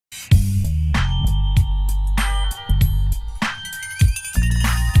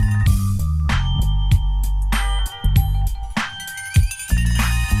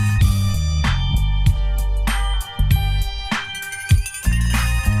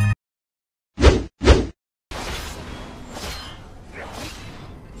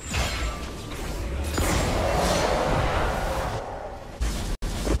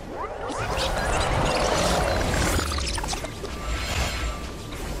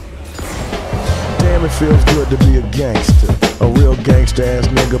Damn, it feels good to be a gangster. A real gangsta ass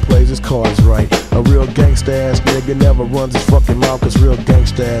nigga plays his cards right. A real gangsta ass nigga never runs his fucking mouth, cause real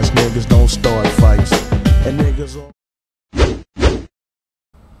gangsta ass niggas don't start fights. And niggas all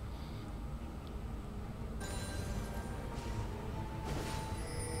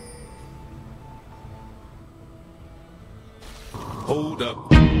hold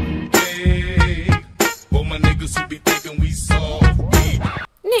up, hey, for my niggas who be thinking we soft,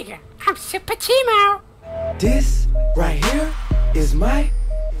 Nigga, I'm Super Chimo. This right here is my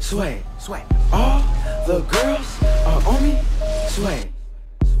swag. All the girls are on me, swag.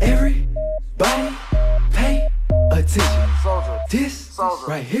 Everybody pay attention. This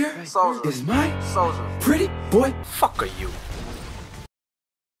right here is my pretty boy. Fuck are you?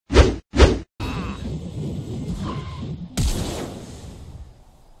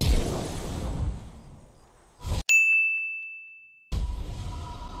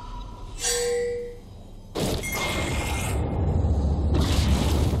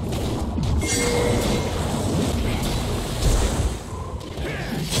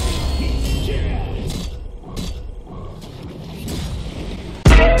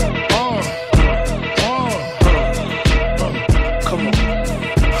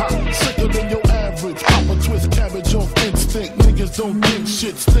 Don't think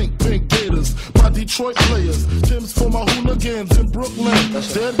shit, stink pink gators. My Detroit players, Tim's for my hooligans in Brooklyn.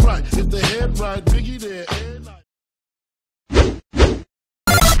 That's dead right, if the head right, Biggie there.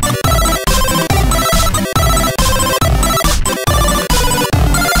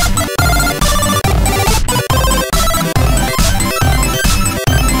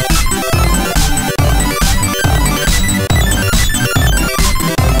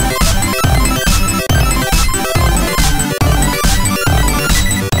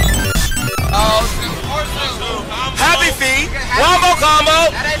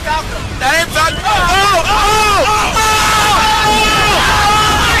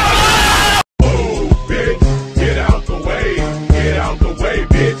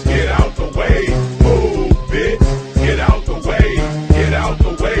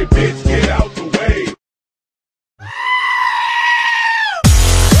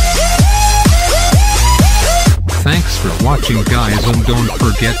 Thanks for watching, guys, and don't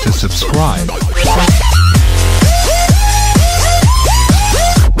forget to subscribe.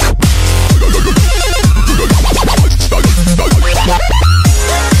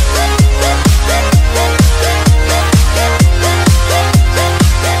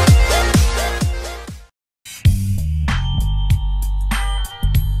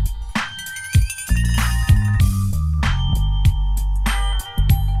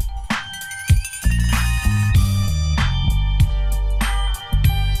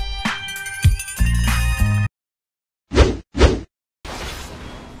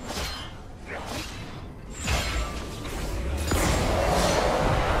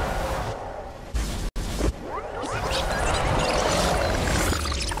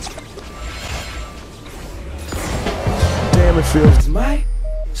 It feels my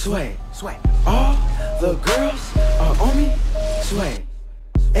swag. All the girls are on me, swag.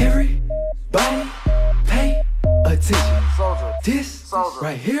 Everybody pay attention. This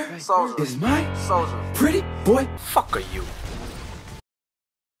right here is my pretty boy. Fuck are you?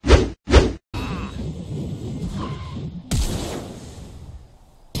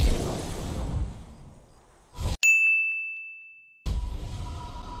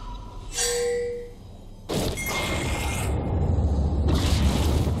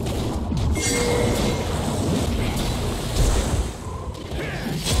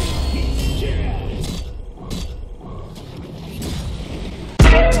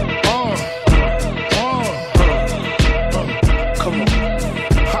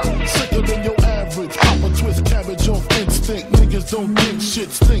 Don't think shit,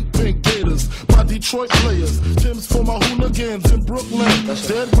 stink pink gators. My Detroit players, Tim's for my hooligans in Brooklyn. That's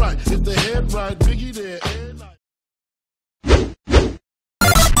dead right, if the head right, Biggie there.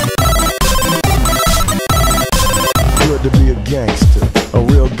 Good to be a gangster. A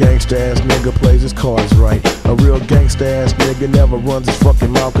real gangsta ass nigga plays his cards right. A real gangsta ass nigga never runs his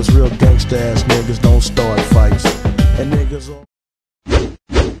fucking mouth, cause real gangsta ass niggas don't start fights. And niggas all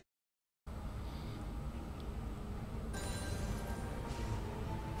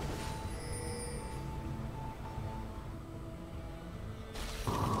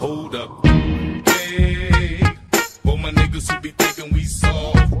hold up, hey, for my niggas who be thinking we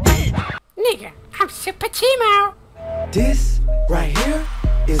soft, Nigga, I'm Super Chimo. This right here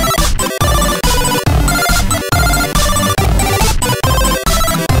is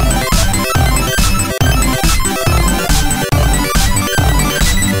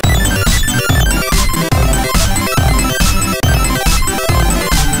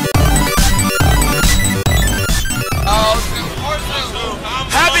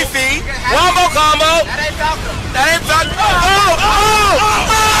One more combo. That ain't Falcon. That ain't Falcon. Oh!